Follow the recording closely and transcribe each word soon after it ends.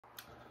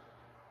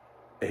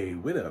A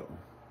widow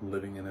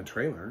living in a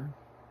trailer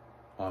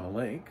on a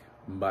lake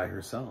by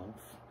herself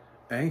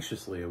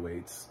anxiously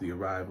awaits the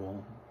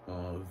arrival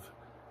of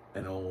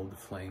an old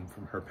flame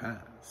from her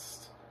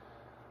past.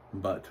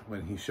 But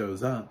when he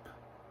shows up,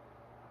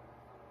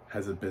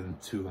 has it been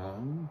too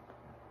long?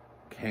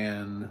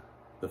 Can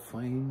the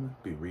flame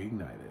be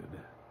reignited?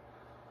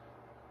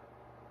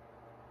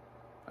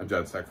 I'm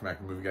John Stack from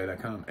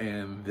ActionMovieGuy.com,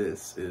 and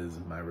this is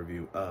my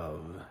review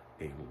of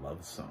A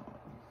Love Song.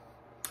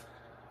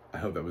 I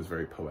hope that was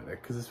very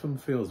poetic, because this film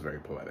feels very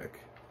poetic.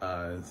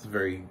 It's a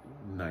very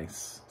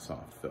nice,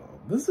 soft film.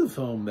 This is a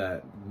film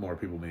that more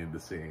people need to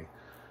see.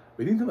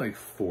 We need to, like,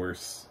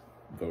 force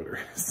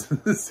voters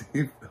to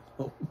see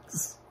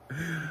films.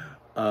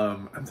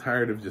 I'm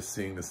tired of just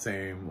seeing the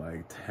same,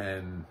 like,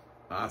 10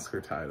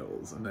 Oscar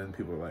titles, and then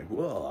people are like,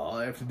 well, all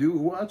I have to do is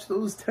watch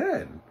those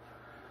 10.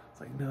 It's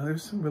like, no,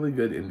 there's some really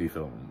good indie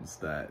films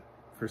that,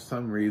 for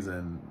some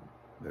reason,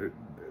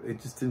 they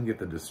just didn't get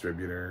the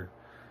distributor.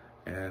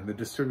 And the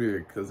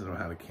distributor doesn't know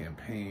how to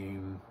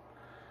campaign.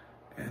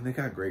 And they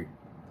got great,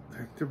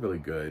 they're really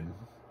good.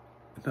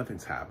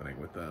 Nothing's happening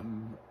with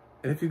them.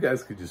 And if you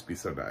guys could just be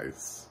so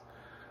nice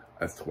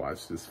as to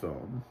watch this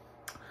film.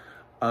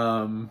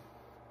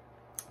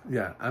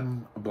 Yeah,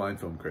 I'm a blind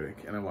film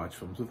critic and I watch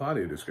films with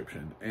audio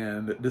description.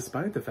 And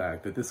despite the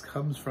fact that this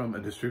comes from a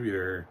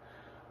distributor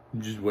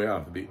just way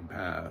off the beaten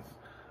path,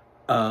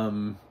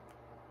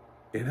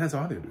 it has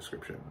audio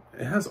description.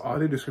 It has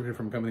audio description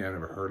from a company I've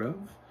never heard of,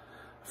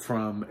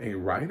 from a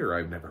writer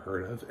I've never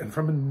heard of, and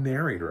from a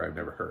narrator I've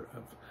never heard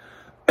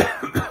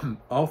of.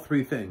 All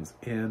three things.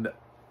 And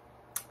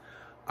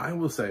I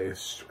will say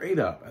straight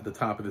up at the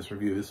top of this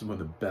review, this is one of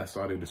the best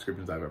audio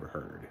descriptions I've ever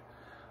heard.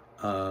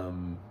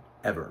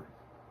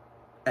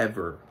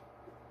 Ever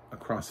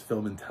across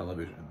film and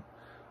television.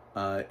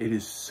 It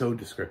is so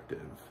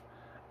descriptive.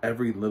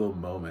 Every little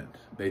moment,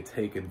 they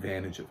take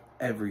advantage of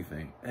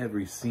everything,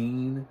 every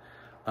scene.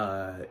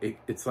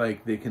 It's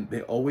like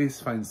they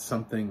always find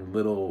something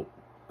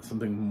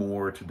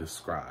more to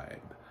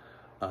describe,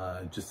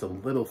 just a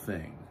little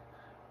thing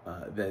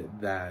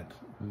that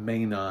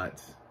may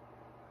not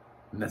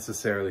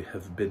necessarily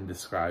have been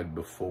described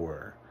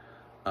before.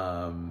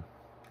 I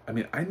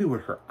mean, I knew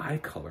what her eye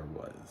color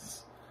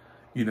was,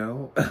 you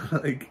know?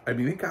 Like, I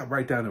mean, it got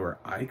right down to her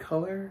eye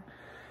color.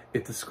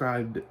 It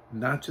described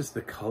not just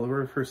the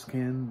color of her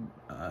skin,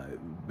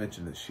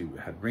 mentioned that she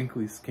had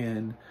wrinkly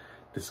skin,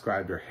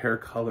 described her hair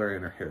color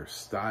and her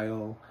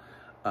hairstyle,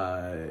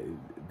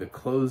 the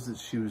clothes that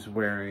she was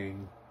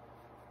wearing.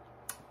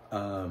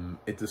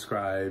 It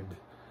described,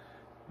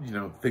 you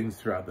know, things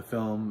throughout the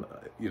film,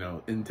 you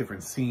know, in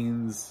different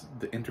scenes,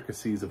 the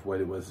intricacies of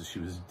what it was that she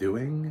was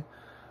doing,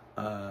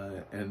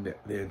 and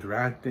the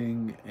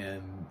interacting,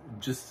 and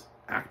just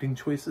acting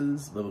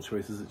choices, little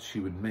choices that she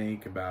would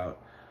make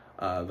about,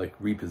 like,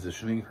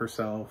 repositioning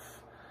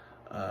herself,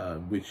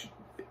 which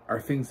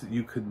are things that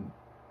you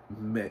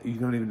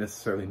don't even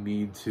necessarily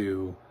need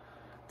to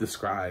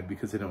describe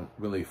because they don't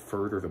really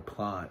further the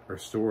plot or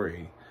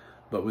story.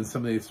 But when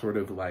somebody sort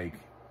of like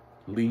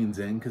leans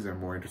in because they're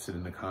more interested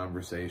in the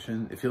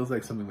conversation, it feels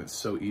like something that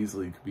so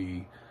easily could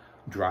be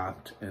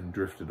dropped and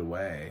drifted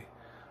away.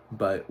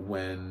 But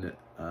when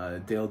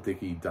Dale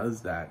Dickey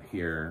does that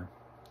here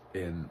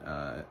in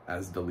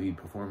as the lead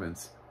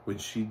performance, when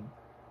she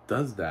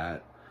does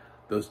that,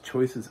 those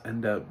choices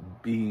end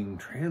up being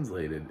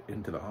translated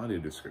into the audio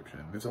description.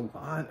 There's a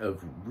lot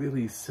of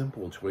really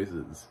simple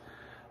choices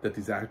that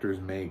these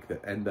actors make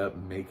that end up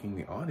making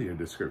the audio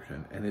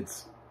description, and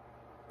it's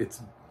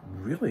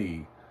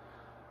really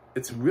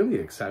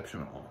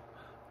exceptional.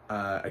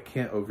 I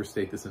can't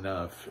overstate this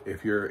enough.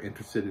 If you're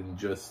interested in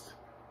just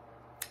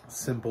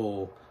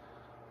simple,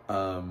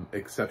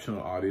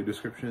 exceptional audio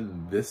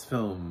description, this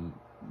film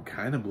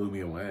kind of blew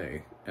me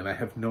away. And I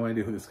have no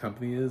idea who this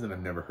company is, and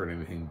I've never heard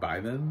anything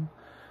by them.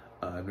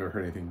 I've never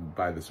heard anything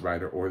by this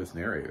writer or this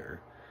narrator.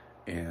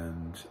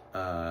 And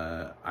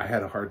I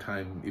had a hard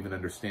time even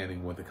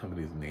understanding what the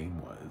company's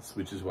name was,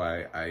 which is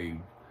why I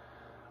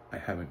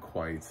haven't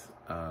quite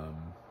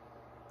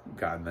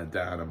gotten that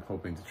down. I'm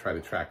hoping to try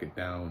to track it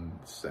down,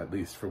 at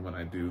least for when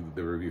I do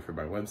the review for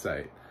my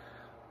website.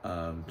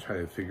 Try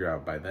to figure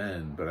out by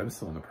then, but I'm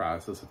still in the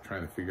process of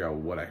trying to figure out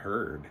what I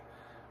heard,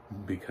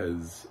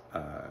 because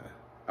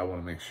I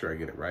want to make sure I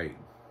get it right.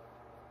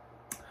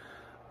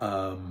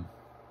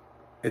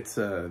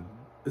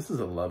 This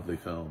is a lovely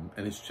film,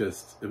 and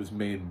it was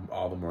made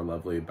all the more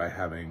lovely by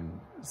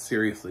having,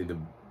 seriously,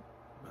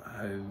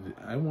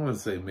 I want to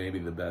say maybe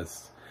the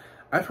best.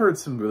 I've heard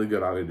some really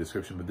good audio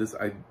description, but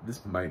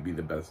this might be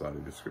the best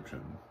audio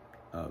description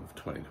of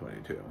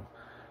 2022.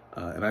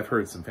 And I've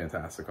heard some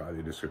fantastic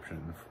audio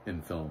description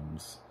in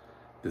films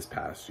this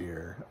past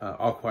year.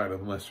 All Quiet on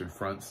the Western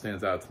Front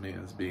stands out to me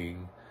as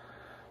being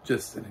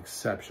just an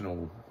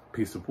exceptional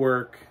piece of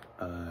work.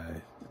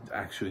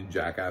 Actually,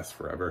 Jackass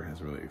Forever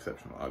has really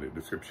exceptional audio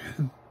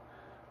description.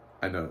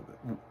 I know.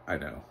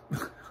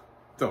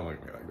 Don't look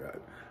at me like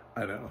that.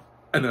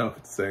 I know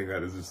saying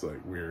that is just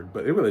like weird,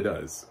 but it really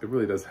does. It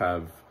really does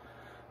have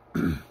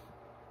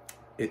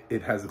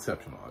it has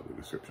exceptional audio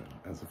description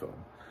as a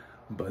film.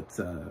 But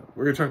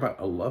we're going to talk about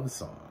a love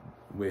song,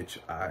 which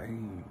I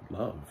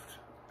loved.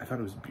 I thought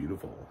it was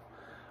beautiful.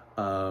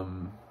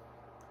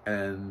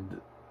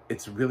 And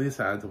it's really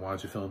sad to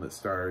watch a film that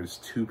stars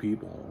two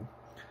people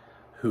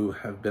who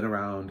have been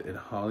around in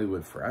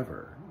Hollywood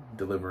forever,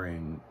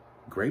 delivering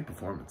great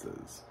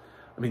performances.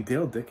 I mean,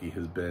 Dale Dickey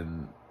has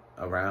been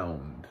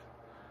around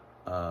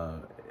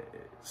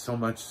so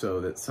much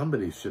so that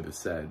somebody should have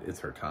said it's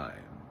her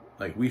time.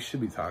 Like, we should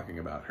be talking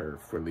about her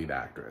for lead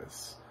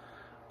actress.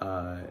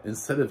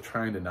 Instead of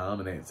trying to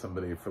nominate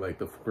somebody for like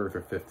the 4th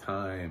or 5th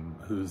time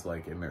who's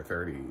like in their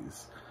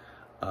 30s,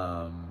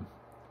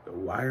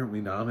 why aren't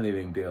we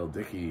nominating Dale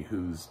Dickey,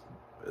 who's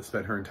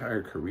spent her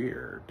entire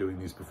career doing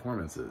these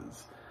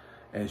performances?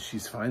 And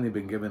she's finally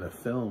been given a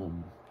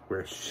film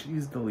where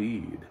she's the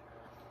lead,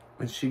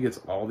 and she gets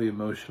all the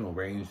emotional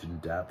range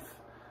and depth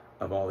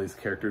of all these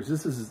characters.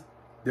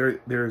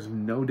 There's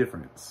no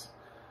difference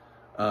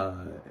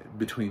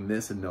between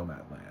this and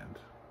Nomadland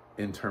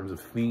in terms of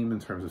theme, in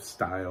terms of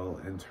style,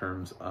 in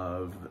terms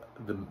of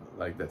the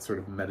like that sort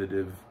of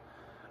meditative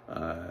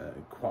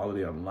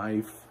quality on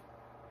life.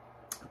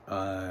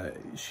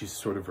 She's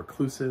sort of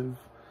reclusive,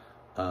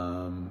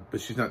 but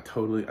she's not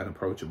totally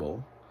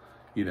unapproachable,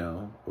 you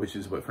know, which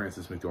is what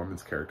Frances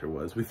McDormand's character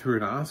was. We threw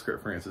an Oscar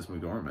at Frances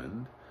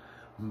McDormand,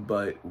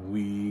 but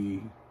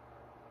we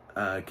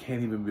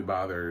can't even be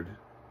bothered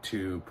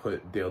to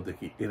put Dale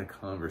Dickey in a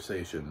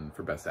conversation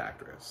for Best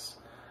Actress.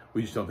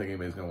 We just don't think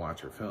anybody's going to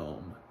watch her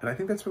film. And I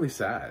think that's really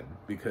sad,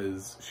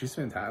 because she's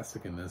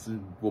fantastic in this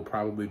and will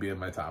probably be in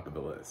my top of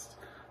the list,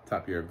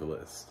 top year of the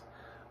list.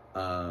 I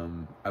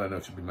don't know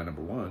if she'll be my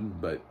number 1,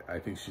 but I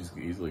think she's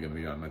easily going to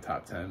be on my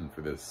top 10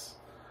 for this,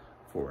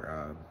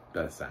 for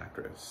Best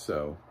Actress.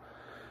 So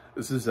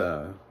this is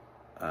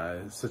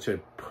such a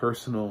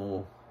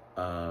personal,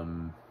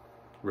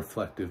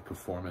 reflective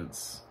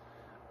performance.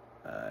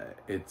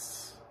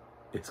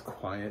 It's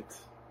quiet.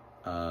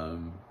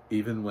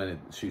 Even when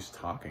she's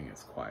talking,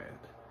 it's quiet.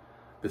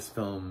 This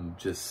film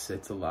just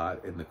sits a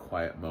lot in the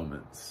quiet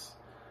moments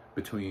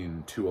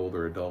between two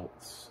older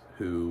adults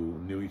who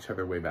knew each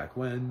other way back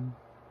when,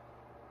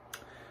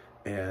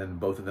 and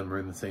both of them are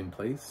in the same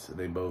place.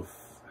 They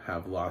both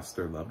have lost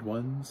their loved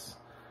ones,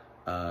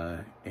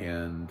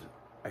 and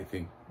I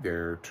think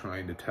they're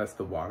trying to test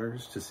the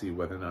waters to see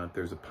whether or not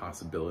there's a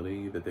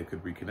possibility that they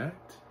could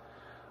reconnect,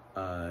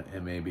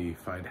 and maybe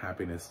find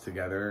happiness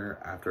together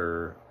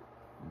after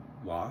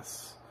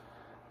loss.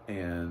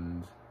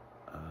 And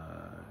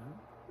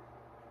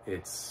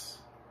it's,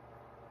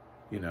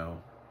 you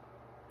know,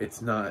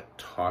 it's not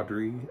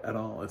tawdry at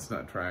all. It's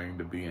not trying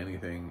to be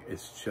anything.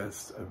 It's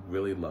just a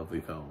really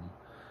lovely film.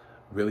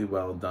 Really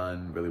well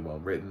done, really well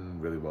written,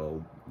 really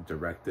well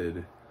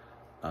directed.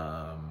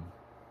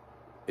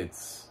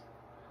 This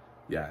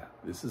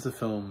is a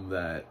film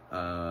that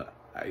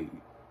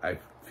I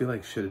feel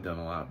like should have done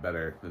a lot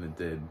better than it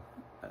did,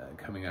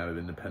 coming out of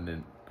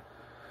independent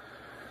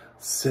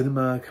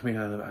cinema, coming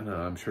out of, I don't know,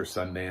 I'm sure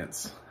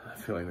Sundance. I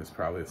feel like it's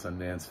probably a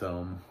Sundance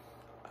film.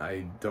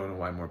 I don't know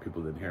why more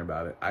people didn't hear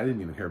about it. I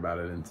didn't even hear about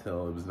it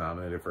until it was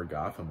nominated for a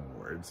Gotham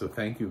Award. So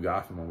thank you,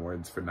 Gotham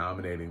Awards, for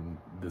nominating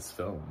this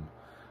film.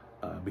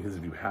 Because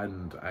if you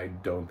hadn't, I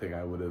don't think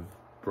I would have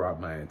brought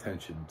my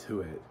attention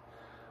to it.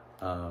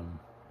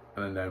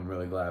 And I'm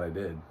really glad I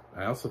did.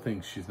 I also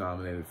think she's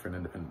nominated for an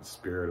Independent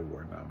Spirit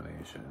Award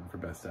nomination for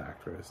Best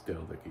Actress,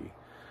 Dale Dickey.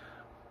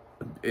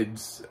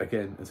 It's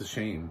a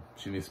shame.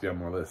 She needs to be on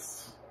more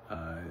lists.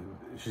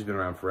 She's been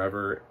around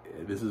forever.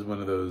 This is one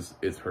of those,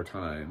 it's her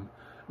time.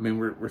 I mean,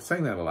 we're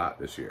saying that a lot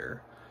this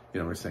year.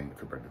 You know, we're saying it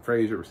for Brendan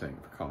Fraser, we're saying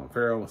it for Colin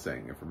Farrell, we're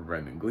saying it for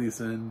Brendan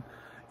Gleeson.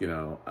 You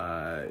know,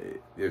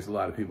 there's a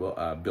lot of people,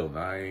 Bill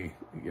Nye,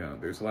 you know,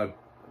 there's a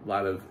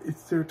lot of,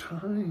 it's their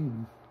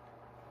time.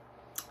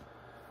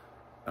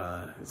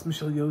 It's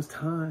Michelle Yeoh's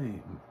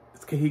time.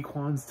 It's Ke Huy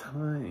Quan's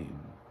time.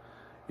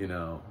 You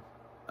know,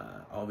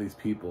 all these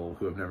people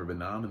who have never been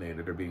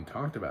nominated are being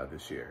talked about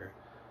this year.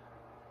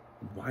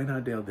 Why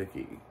not Dale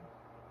Dickey?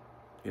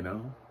 You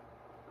know?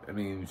 I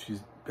mean,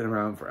 she's been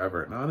around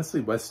forever. And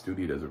honestly, Wes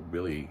Studi does a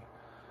really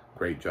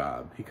great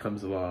job. He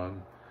comes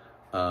along,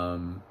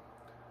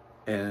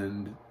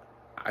 and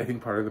I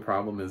think part of the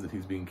problem is that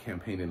he's being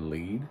campaigned in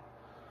lead.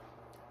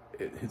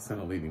 It's not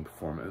a leading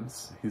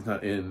performance. He's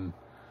not even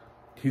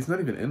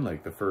in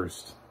like the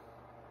first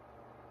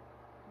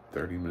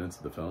 30 minutes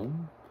of the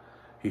film.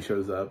 He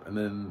shows up, and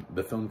then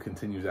the film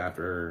continues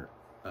after.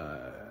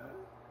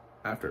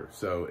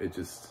 So it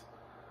just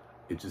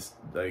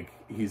like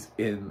he's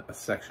in a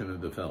section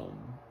of the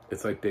film.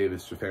 It's like David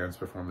Strathairn's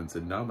performance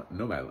in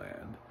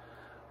Nomadland.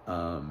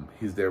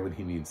 He's there when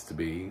he needs to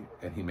be,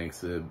 and he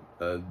makes an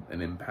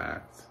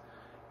impact.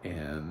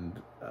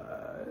 And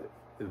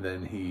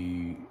then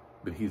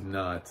he's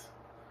not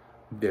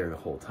there the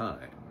whole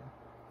time.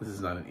 This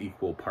is not an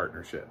equal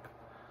partnership.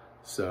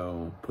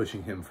 So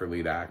pushing him for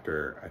lead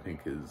actor, I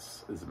think,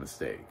 is a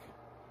mistake.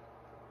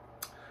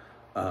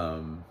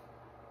 But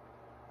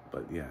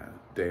yeah,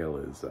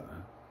 Dale's at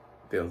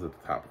the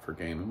top of her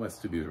game, and Wes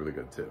Studi is really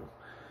good too.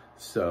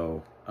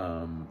 So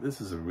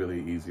this is a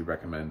really easy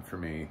recommend for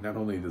me. Not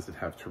only does it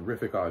have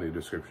terrific audio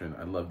description,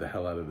 I love the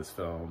hell out of this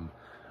film.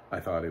 I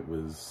thought it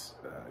was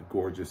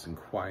gorgeous and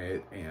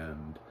quiet,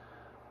 and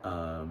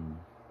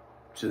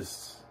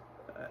just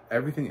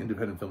everything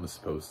independent film is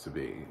supposed to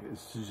be.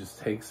 It's to just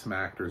take some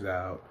actors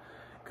out,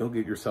 go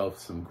get yourself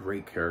some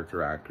great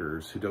character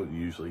actors who don't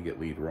usually get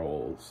lead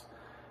roles.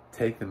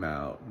 Take them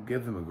out,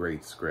 give them a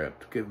great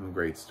script, give them a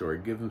great story,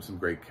 give them some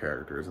great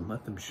characters, and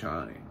let them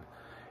shine.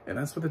 And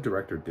that's what the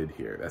director did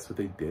here. That's what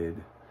they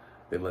did.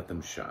 They let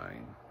them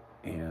shine.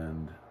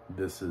 And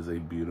this is a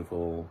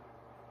beautiful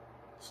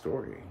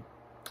story.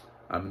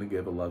 I'm going to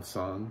give A Love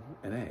Song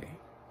an A.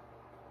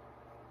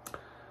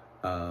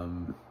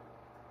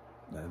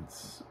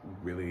 That's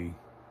really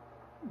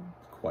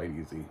quite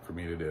easy for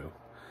me to do.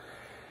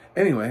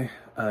 Anyway,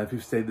 if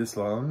you've stayed this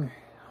long,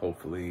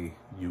 hopefully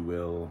you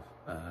will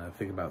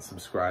think about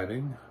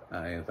subscribing.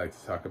 I'd like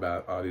to talk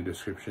about audio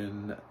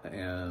description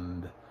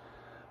and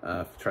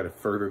try to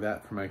further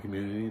that for my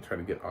community, try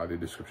to get audio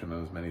description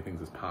on as many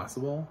things as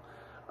possible,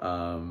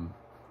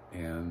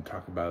 and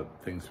talk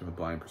about things from the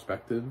blind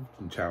perspective,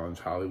 and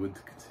challenge Hollywood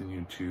to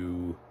continue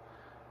to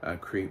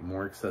create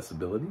more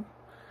accessibility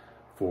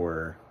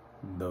for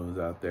those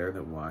out there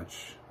that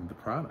watch the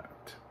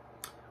product.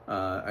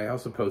 I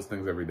also post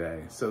things every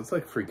day, so it's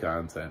like free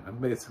content. I'm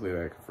basically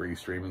like a free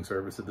streaming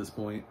service at this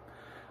point.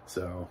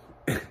 So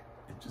it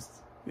just,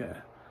 yeah,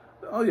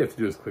 all you have to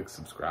do is click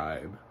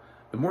subscribe.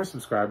 The more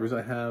subscribers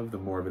I have, the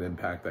more of an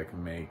impact I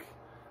can make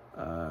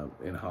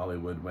in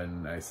Hollywood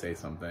when I say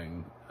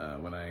something,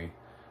 when I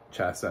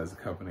chastise a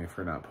company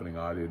for not putting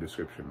audio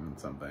description in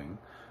something.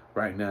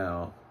 Right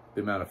now,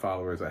 the amount of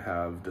followers I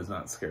have does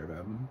not scare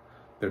them.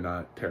 They're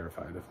not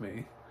terrified of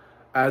me.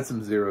 Add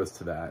some zeros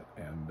to that,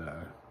 and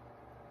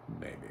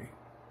maybe.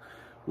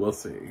 We'll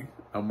see.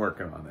 I'm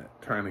working on it,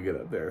 trying to get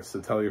up there.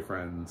 So tell your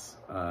friends.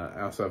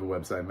 I also have a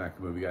website,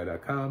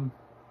 macthemovieguy.com.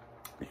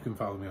 You can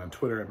follow me on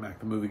Twitter at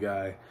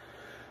macthemovieguy.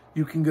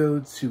 You can go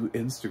to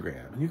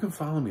Instagram, and you can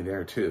follow me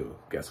there too.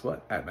 Guess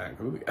what? At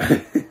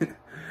macthemovieguy.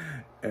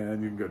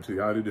 And you can go to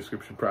the audio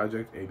description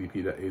project,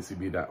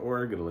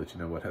 adp.acb.org. It'll let you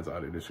know what has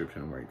audio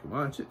description and where you can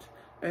watch it.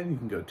 And you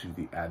can go to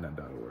the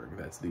adna.org.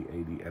 That's the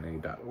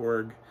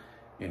adna.org.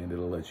 And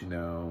it'll let you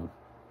know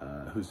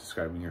who's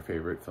describing your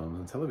favorite films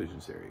and television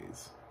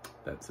series.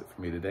 That's it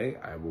for me today.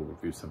 I will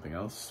review something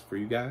else for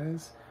you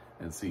guys,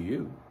 and see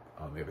you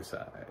on the other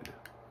side.